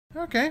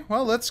Okay,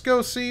 well, let's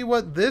go see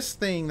what this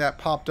thing that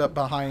popped up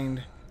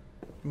behind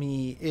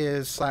me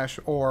is slash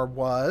or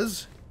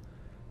was.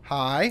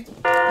 Hi.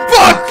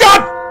 Fuck!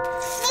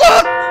 God!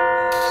 Fuck!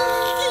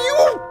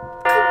 You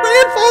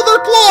grandfather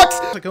clocks!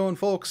 How's it going,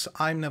 folks?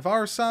 I'm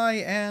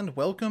Navarsai, and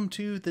welcome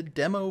to the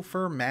demo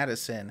for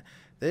MADiSON.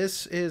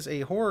 This is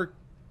a horror...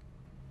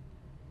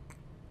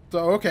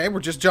 So, okay, we're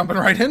just jumping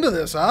right into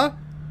this, huh?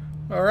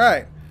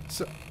 Alright.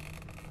 So...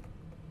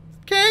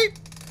 Okay.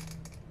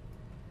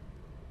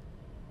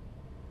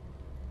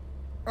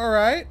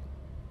 Alright.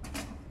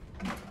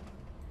 What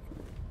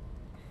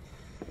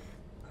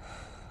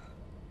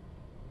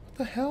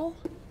the hell?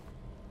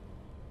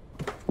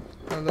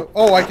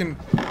 Oh, I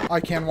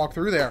can walk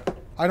through there.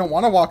 I don't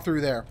want to walk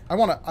through there. I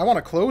want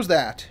to close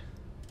that.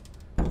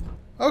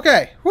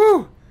 Okay.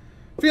 Whew.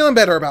 Feeling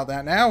better about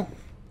that now.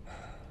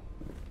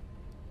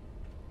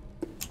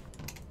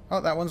 Oh,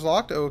 that one's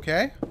locked.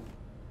 Okay.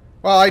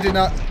 Well, I did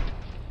not...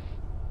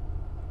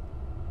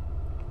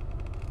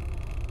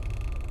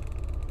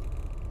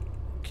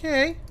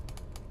 Okay.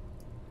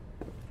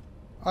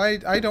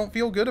 I don't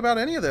feel good about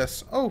any of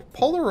this. Oh,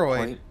 Polaroid.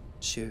 Point,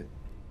 shoot,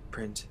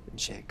 print,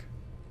 and shake.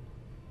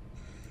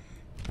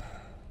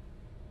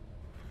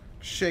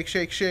 Shake,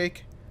 shake,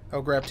 shake.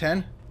 Oh, grab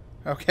 10.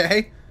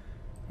 Okay.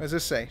 What does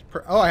this say?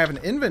 Oh, I have an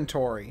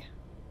inventory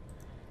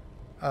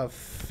of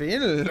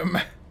film.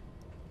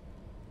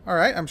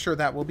 Alright, I'm sure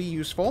that will be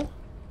useful.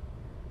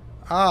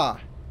 Ah.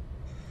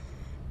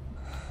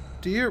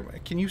 Dear,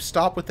 can you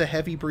stop with the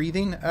heavy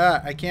breathing?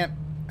 I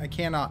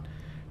cannot.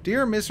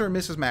 Dear Mr. and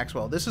Mrs.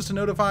 Maxwell, this is to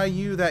notify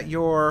you that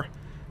your...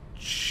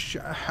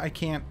 I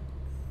can't...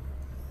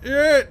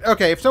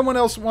 Okay, if someone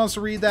else wants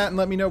to read that and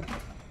let me know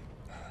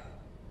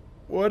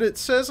what it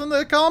says in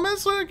the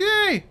comments,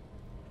 okay.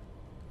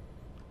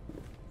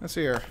 Let's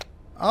see here.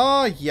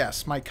 Ah,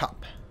 yes, my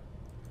cup.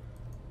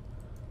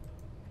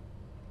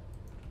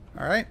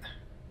 Alright.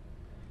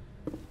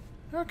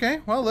 Okay,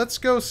 well, let's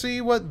go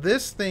see what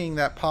this thing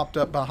that popped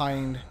up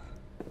behind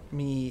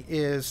me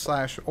is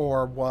slash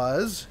or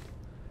was.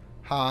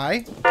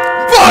 Hi. Fuck!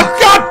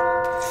 God!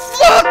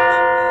 Fuck!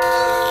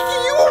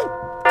 You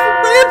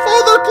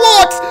grandfather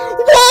clocks!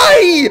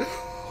 Why?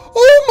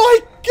 Oh my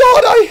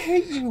god, I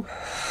hate you!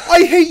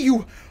 I hate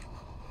you!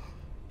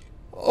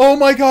 Oh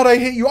my god, I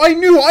hate you! I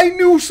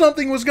knew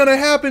something was gonna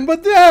happen,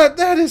 but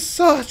that is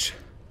such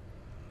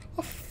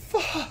a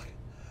fuck.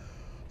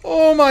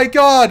 Oh my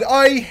god,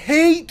 I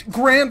hate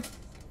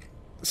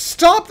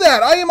Stop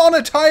that! I am on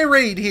a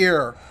tirade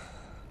here!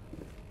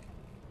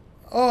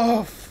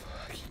 Oh,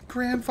 fucking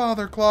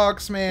grandfather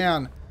clocks,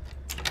 man.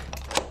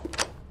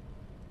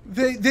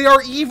 They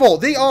are evil.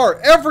 They are.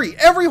 Every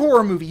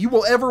horror movie you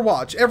will ever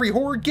watch, every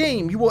horror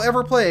game you will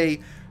ever play,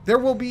 there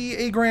will be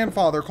a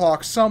grandfather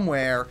clock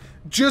somewhere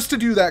just to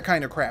do that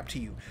kind of crap to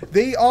you.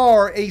 They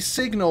are a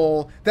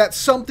signal that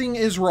something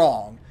is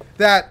wrong,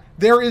 that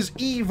there is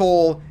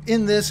evil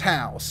in this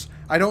house.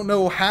 I don't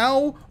know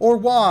how or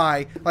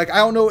why. Like, I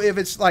don't know if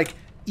it's like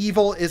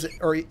evil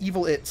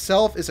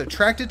itself is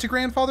attracted to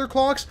grandfather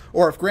clocks,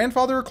 or if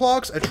grandfather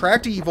clocks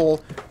attract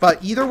evil,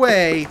 but either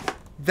way,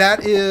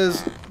 that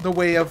is the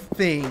way of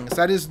things.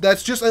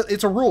 That's just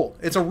it's a rule.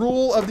 It's a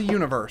rule of the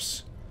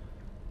universe.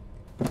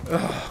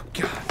 Oh,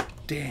 god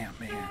damn,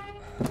 man.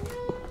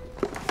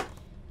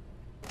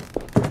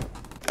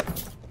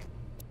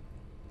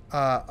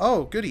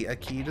 Oh, goody, a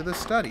key to the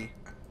study.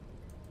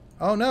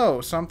 Oh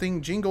no,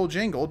 something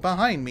jingled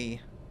behind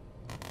me.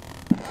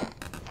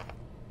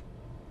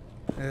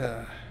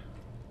 Ugh.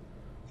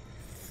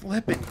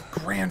 Flippin'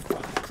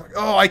 grandfather.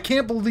 Oh, I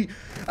can't believe...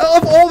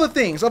 Of all the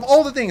things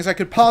that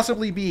could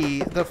possibly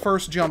be the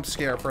first jump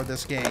scare for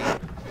this game,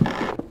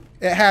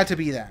 it had to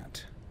be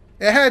that.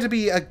 It had to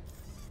be a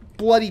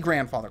bloody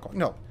grandfather clock.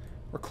 No,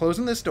 we're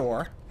closing this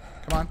door.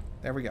 Come on,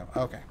 there we go.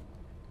 Okay.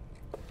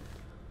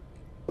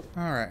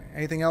 Alright,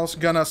 anything else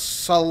gonna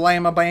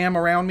slam-a-bam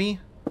around me?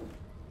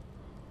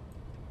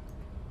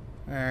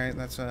 Alright,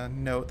 that's a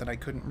note that I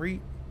couldn't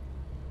read.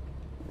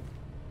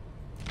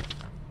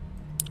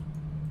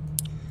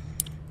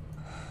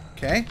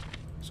 Okay,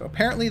 so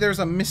apparently there's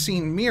a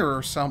missing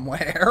mirror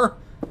somewhere.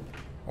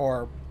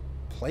 Or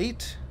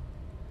plate?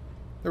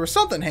 There was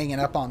something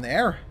hanging up on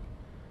there.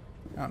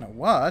 I don't know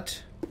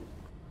what.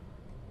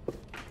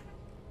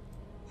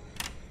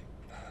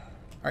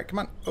 Alright, come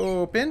on,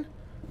 open.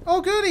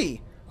 Oh,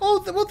 goody!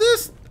 Oh, well,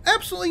 this...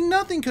 Absolutely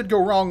nothing could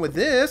go wrong with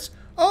this.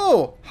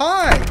 Oh,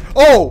 hi.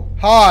 Oh,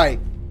 hi.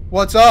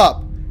 What's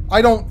up?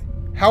 I don't...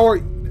 How are...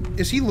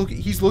 Is he looking...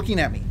 He's looking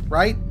at me,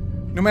 right?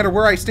 No matter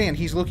where I stand,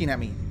 he's looking at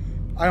me.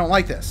 I don't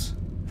like this.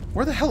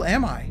 Where the hell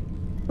am I?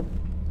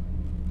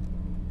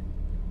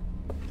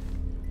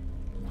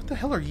 What the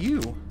hell are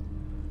you?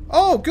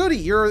 Oh, goody.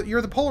 You're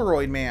the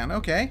Polaroid man.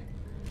 Okay.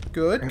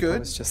 Good,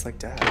 good. It's just like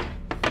Dad.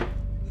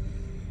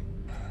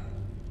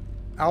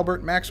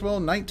 Albert Maxwell,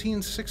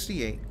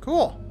 1968.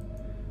 Cool.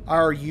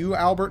 Are you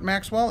Albert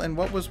Maxwell? And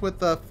what was with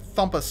the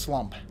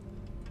thump-a-slump?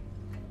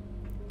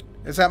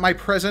 Is that my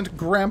present,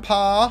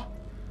 Grandpa?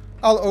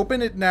 I'll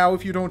open it now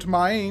if you don't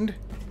mind.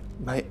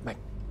 My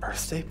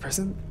birthday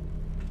present?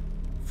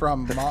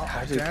 from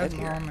How did we Dad, get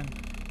here? Mom, and...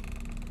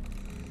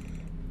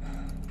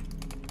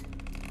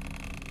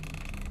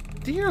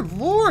 Dear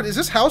Lord, is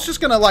this house just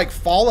gonna, like,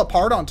 fall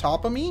apart on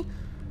top of me?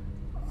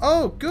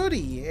 Oh,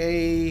 goody.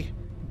 A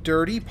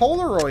dirty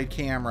Polaroid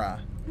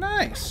camera.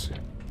 Nice.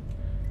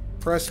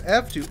 Press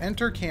F to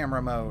enter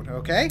camera mode.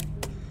 Okay.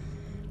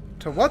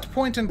 To what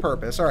point and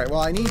purpose? Alright,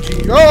 well, I need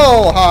you...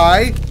 Oh,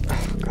 hi!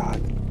 Oh, God.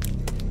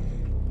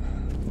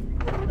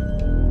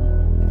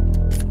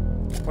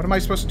 What am I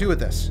supposed to do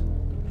with this?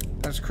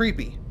 That's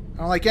creepy. I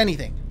don't like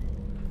anything.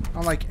 I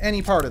don't like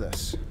any part of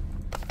this.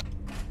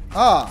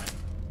 Ah.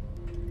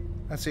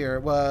 Let's see here.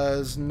 It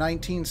was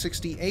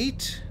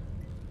 1968.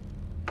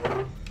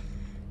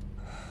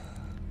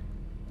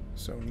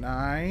 So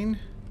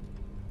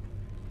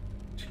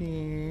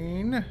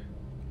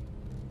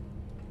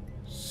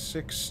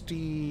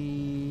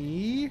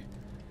 1960.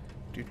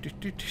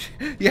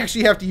 You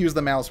actually have to use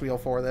the mouse wheel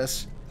for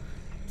this.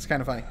 It's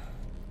kind of funny.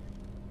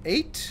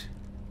 8.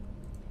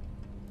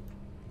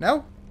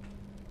 No?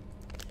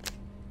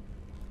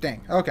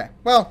 Dang. Okay.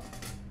 Well,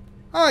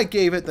 I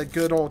gave it the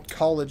good old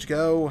college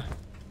go.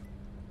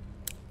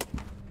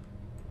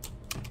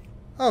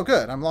 Oh,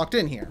 good. I'm locked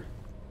in here.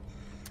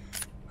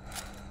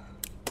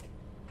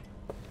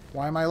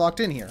 Why am I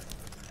locked in here?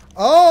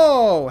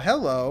 Oh,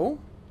 hello.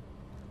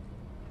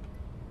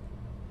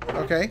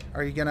 Okay.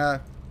 Are you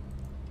gonna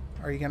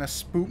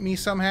spook me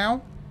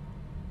somehow?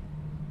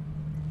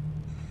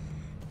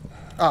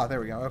 Ah,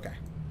 there we go. Okay.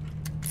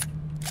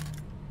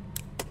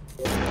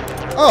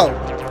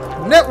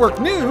 Oh, network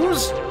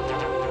news?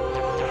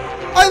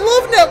 I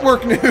love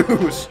network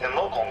news! In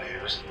local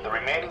news, the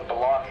remaining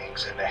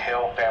belongings in the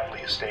Hale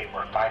family estate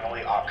were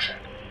finally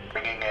auctioned,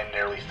 bringing in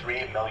nearly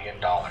 $3 million.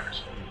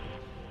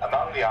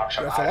 Among the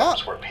auction That's a items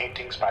lot. were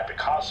paintings by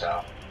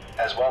Picasso,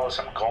 as well as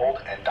some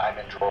gold and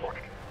diamond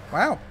jewelry.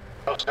 Wow.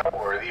 Most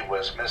noteworthy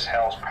was Miss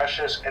Hale's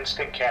precious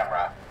instant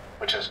camera,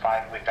 which has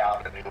finally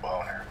found a new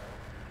owner.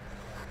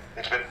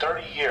 It's been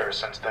 30 years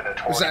since the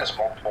notorious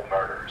multiple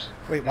murders.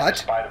 Wait, And what? in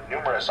spite of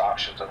numerous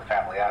auctions of the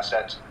family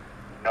assets,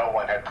 no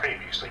one had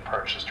previously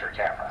purchased her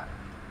camera.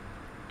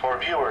 For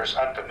viewers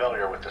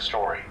unfamiliar with the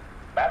story,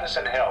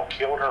 Madison Hale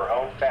killed her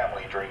own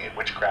family during a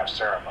witchcraft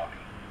ceremony.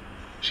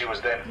 She was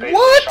then fatally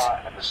What?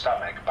 shot in the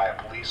stomach by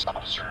a police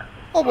officer.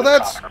 Oh, well, who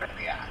had that's... caught her in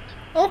the act.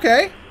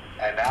 Okay.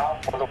 And now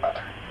for the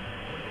weather.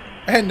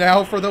 And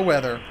now for the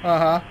weather.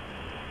 Uh-huh.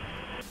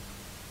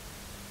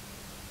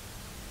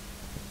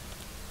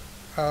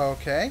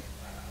 Okay.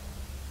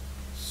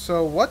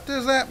 So what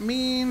does that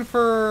mean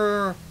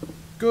for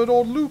good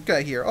old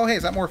Luca here? Oh, hey,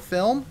 is that more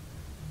film?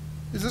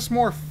 Is this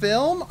more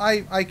film?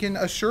 I can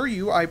assure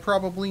you I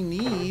probably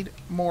need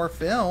more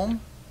film.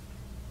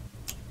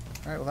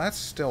 Alright, well, that's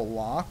still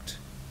locked.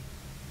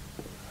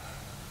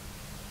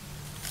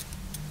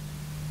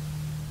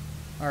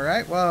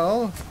 Alright,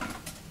 well...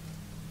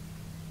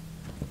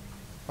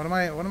 What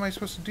am I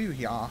supposed to do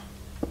here?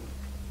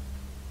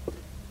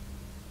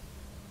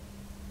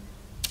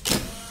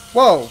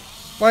 Whoa!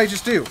 What did I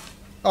just do?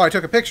 Oh, I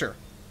took a picture.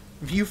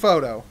 View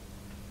photo.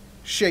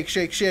 Shake,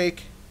 shake,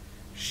 shake.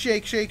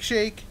 Shake, shake,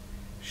 shake.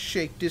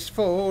 Shake this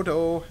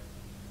photo.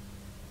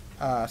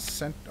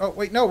 Sent... Oh,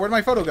 wait, no. Where'd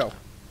my photo go?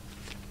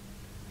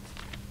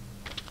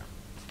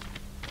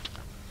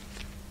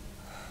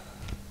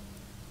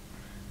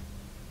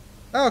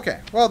 Okay.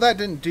 Well, that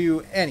didn't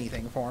do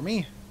anything for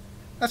me.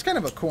 That's kind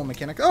of a cool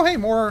mechanic. Oh, hey,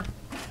 more...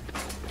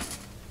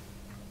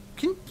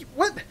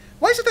 What?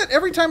 Why is it that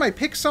every time I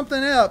pick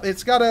something up,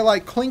 it's gotta,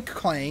 like, clink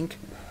clank?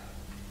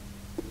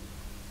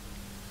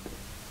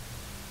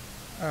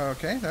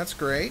 Okay, that's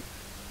great.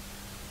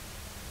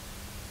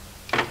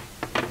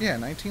 Yeah,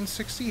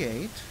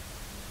 1968.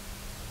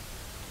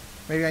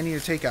 Maybe I need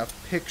to take a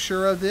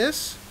picture of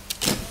this.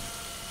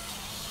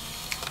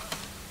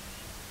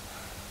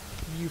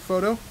 View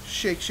photo.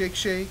 Shake, shake,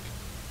 shake.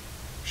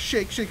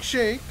 Shake, shake,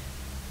 shake.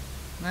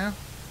 No?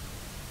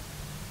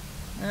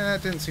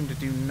 That didn't seem to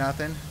do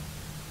nothing.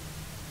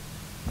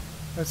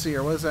 Let's see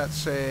here. What does that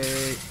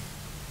say?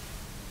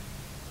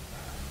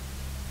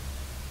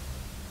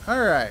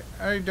 Alright.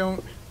 I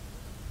don't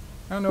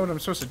know what I'm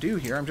supposed to do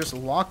here. I'm just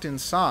locked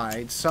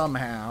inside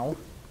somehow.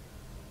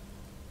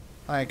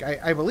 Like,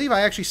 I believe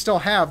I actually still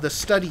have the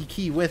study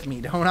key with me,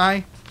 don't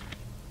I?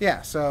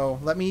 Yeah, so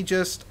let me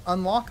just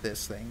unlock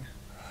this thing.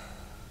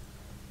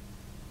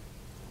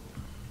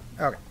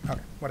 Okay,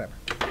 whatever.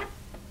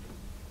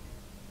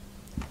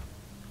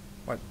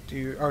 What do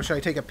you... Oh, should I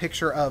take a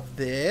picture of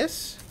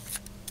this?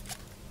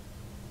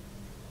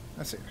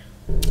 Let's see.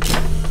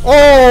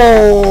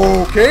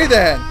 Okay,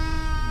 then.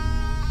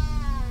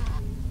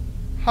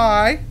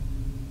 Hi.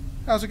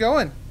 How's it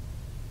going?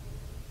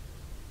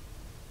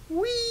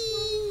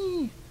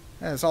 Whee!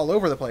 It's all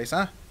over the place,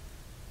 huh?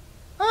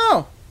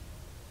 Oh.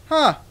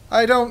 Huh.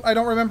 I don't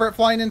remember it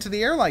flying into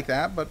the air like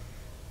that, but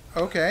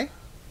okay.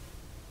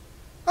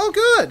 Oh,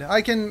 good.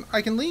 I can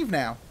leave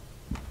now.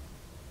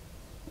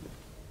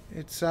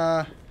 It's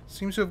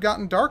seems to have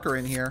gotten darker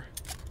in here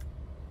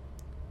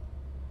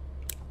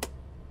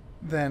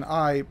than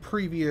I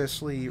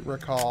previously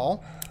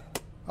recall.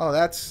 Oh,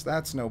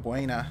 that's no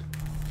buena.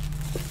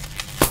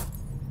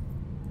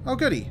 Oh,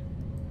 goody.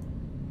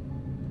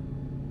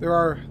 There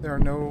are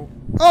no...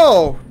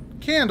 Oh!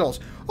 Candles.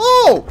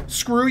 Oh!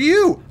 Screw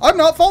you! I'm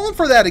not falling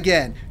for that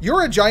again.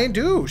 You're a giant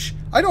douche.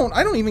 I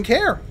don't even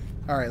care.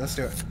 Alright, let's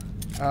do it.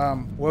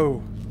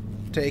 Whoa.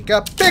 Take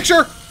a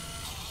picture!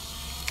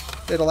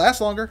 It'll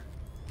last longer.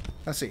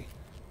 Let's see.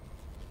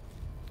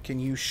 Can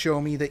you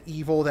show me the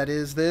evil that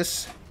is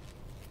this?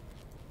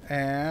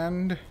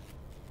 And...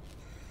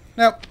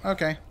 Nope.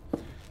 Okay.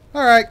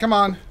 Alright, come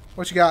on.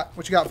 What you got?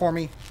 What you got for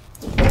me?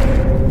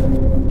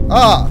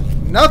 Ah!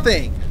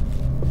 Nothing!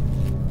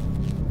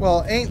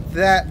 Well, ain't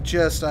that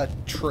just a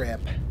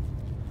trip?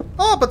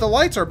 Oh, but the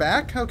lights are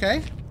back.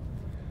 Okay.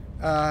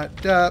 I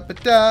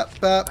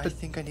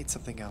think I need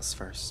something else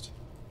first.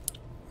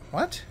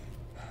 What?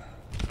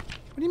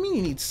 What do you mean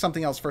you need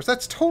something else first?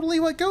 That's totally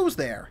what goes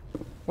there.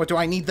 What, do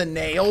I need the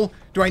nail?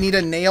 Do I need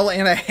a nail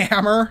and a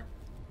hammer?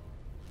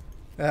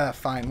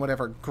 Fine,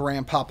 whatever,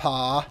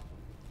 Grandpapa.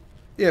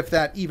 If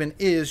that even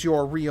is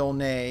your real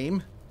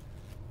name.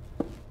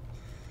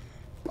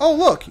 Oh,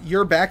 look,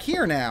 you're back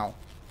here now.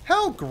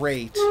 How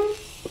great.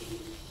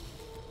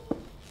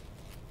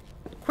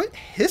 Quit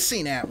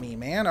hissing at me,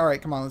 man.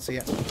 Alright, come on, let's see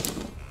it.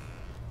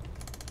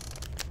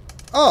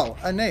 Oh,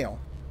 a nail.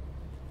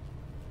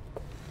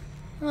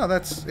 Oh,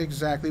 that's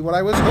exactly what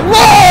I was...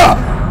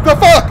 Ah! The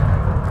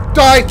fuck?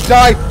 Die,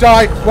 die,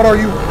 die. What are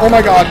you? Oh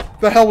my god.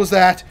 The hell was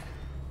that?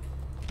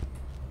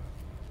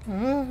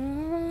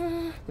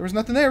 There was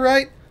nothing there,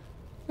 right?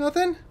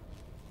 Nothing?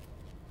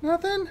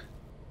 Nothing?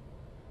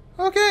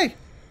 Okay.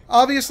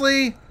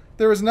 Obviously,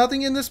 there was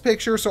nothing in this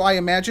picture, so I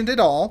imagined it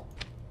all.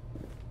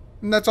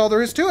 And that's all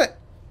there is to it.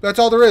 That's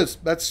all there is.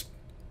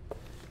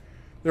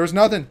 There was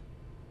nothing.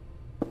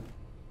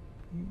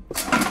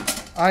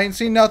 I ain't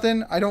seen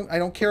nothing. I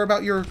don't care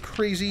about your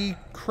crazy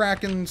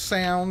cracking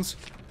sounds.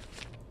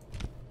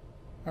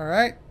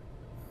 Alright.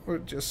 We'll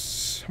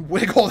just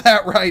wiggle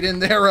that right in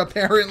there,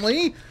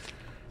 apparently.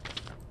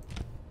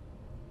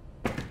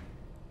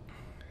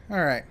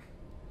 Alright.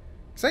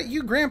 Is that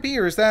you, Grampy,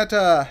 or is that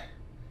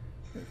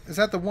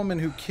the woman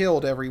who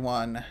killed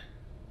everyone?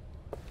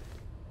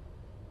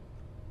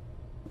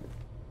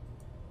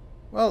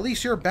 Well, at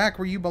least you're back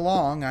where you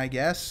belong, I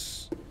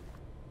guess.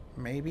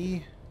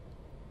 Maybe.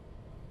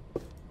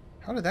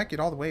 How did that get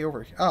all the way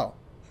over here? Oh.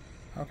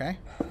 Okay.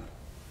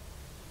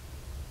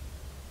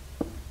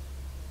 Well,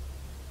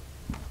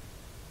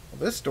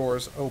 this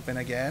door's open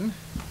again.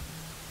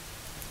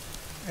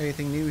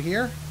 Anything new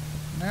here?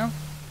 No?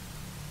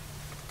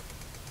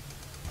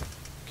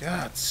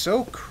 God,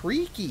 so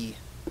creaky.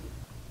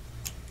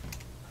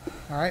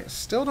 Alright,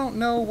 still don't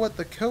know what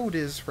the code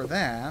is for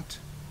that.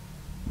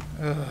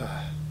 Ugh.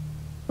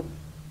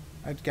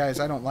 Guys,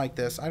 I don't like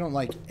this. I don't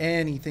like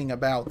anything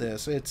about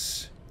this.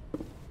 It's...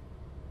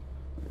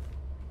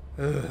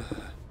 Ugh.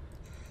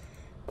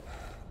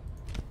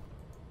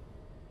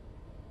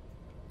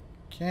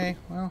 Okay,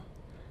 well...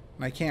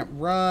 I can't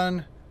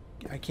run.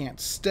 I can't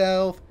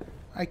stealth.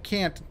 I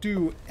can't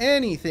do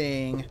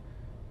anything.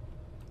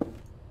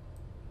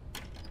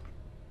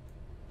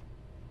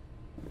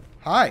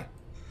 Hi.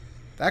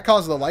 That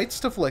caused the lights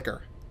to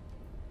flicker.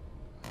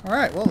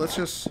 Alright, well, let's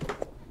just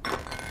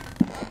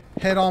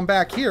head on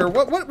back here.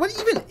 What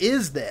even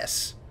is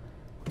this?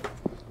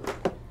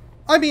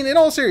 I mean, in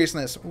all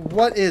seriousness,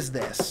 what is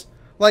this?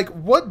 Like,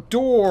 what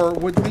door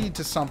would lead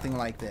to something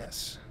like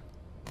this?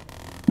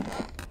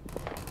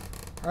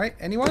 Alright,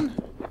 anyone?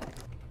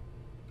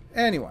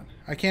 Anyone.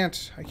 I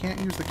can't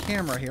use the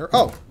camera here.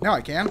 Oh, now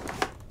I can.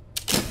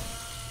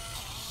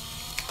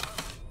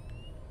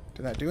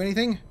 Did that do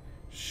anything?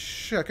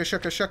 Shucka,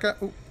 shucka,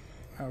 shucka. Ooh.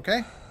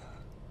 Okay.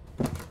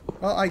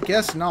 Well, I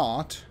guess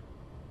not.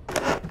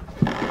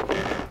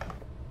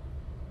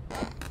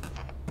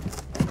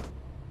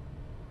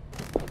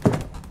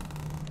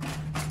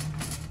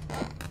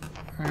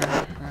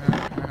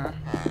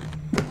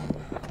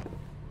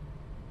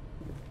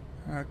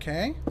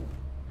 Okay.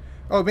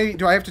 Oh, maybe,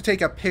 do I have to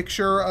take a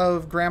picture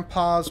of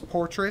Grandpa's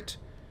portrait?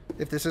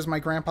 If this is my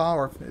grandpa,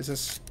 or is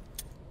this...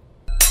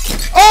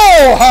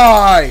 Oh,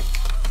 hi!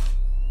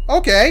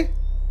 Okay.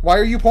 Why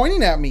are you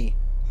pointing at me?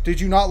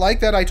 Did you not like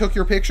that I took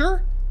your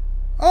picture?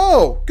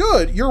 Oh,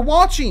 good. You're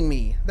watching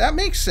me. That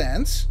makes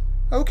sense.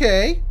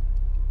 Okay.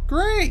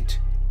 Great.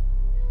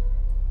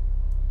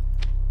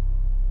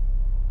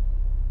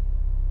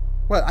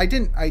 What? I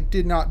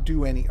did not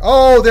do any...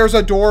 Oh, there's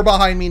a door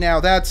behind me now.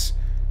 That's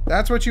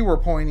what you were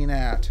pointing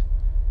at.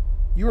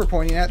 You were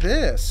pointing at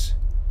this.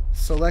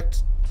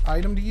 Select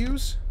item to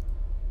use.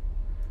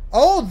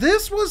 Oh,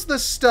 this was the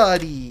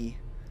study.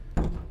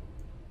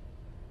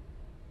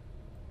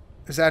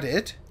 Is that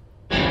it?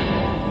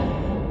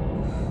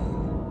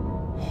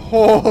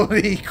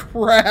 Holy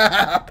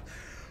crap.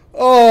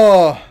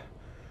 Oh.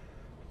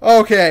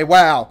 Okay,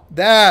 wow.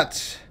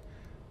 That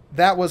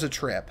was a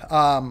trip.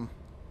 I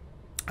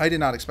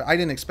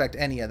didn't expect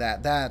any of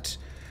that. That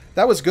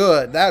was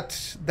good.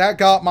 That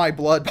got my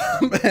blood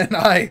pumping.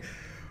 And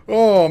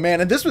Oh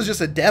man, and this was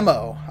just a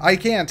demo. I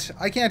can't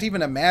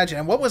even imagine.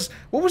 And what was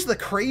the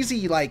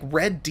crazy like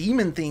red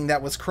demon thing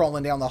that was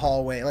crawling down the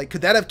hallway? Like,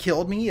 could that have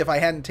killed me if I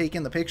hadn't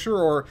taken the picture,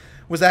 or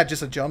was that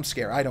just a jump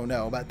scare? I don't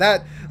know. But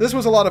this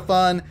was a lot of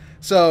fun.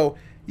 So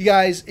you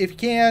guys, if you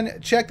can,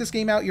 check this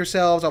game out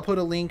yourselves. I'll put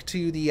a link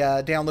to the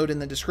download in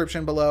the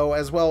description below,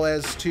 as well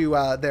as to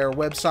their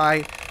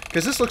website,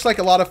 because this looks like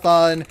a lot of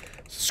fun.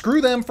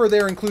 Screw them for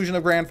their inclusion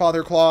of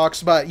grandfather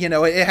clocks, but, you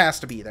know, it has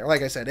to be there.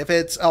 Like I said, if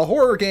it's a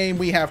horror game,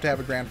 we have to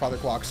have a grandfather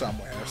clock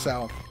somewhere.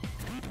 So,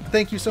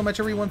 thank you so much,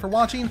 everyone, for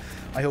watching.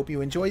 I hope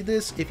you enjoyed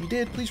this. If you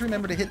did, please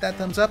remember to hit that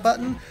thumbs up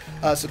button.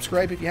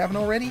 Subscribe if you haven't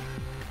already.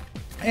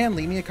 And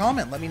leave me a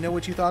comment. Let me know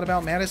what you thought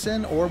about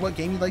MADiSON, or what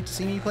game you'd like to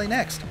see me play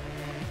next.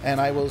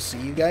 And I will see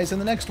you guys in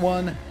the next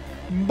one.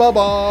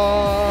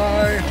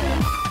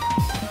 Bye-bye!